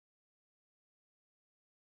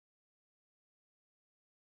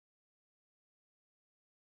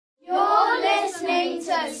You're listening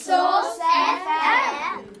to Source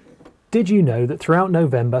FM. Did you know that throughout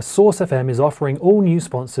November, SourceFM is offering all new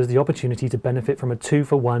sponsors the opportunity to benefit from a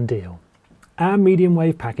 2-for-1 deal? Our medium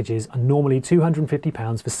wave packages are normally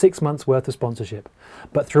 £250 for 6 months worth of sponsorship,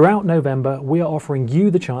 but throughout November we are offering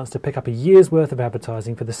you the chance to pick up a year's worth of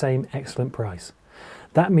advertising for the same excellent price.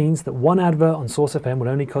 That means that one advert on SourceFM will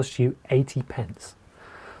only cost you 80p.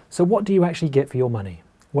 So what do you actually get for your money?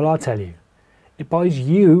 Well, I'll tell you. It buys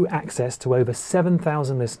you access to over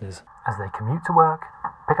 7,000 listeners as they commute to work,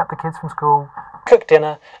 pick up the kids from school, cook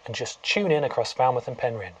dinner and just tune in across Falmouth and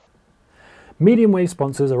Penryn. Medium wave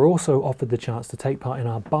sponsors are also offered the chance to take part in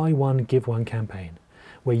our Buy One, Give One campaign,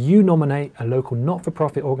 where you nominate a local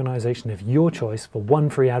not-for-profit organisation of your choice for one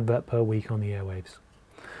free advert per week on the airwaves.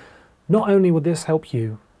 Not only will this help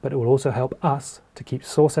you, but it will also help us to keep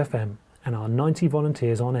Source FM and our 90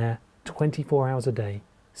 volunteers on air 24 hours a day,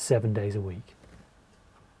 7 days a week.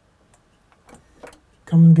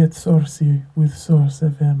 Come and get saucy with Source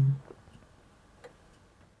FM.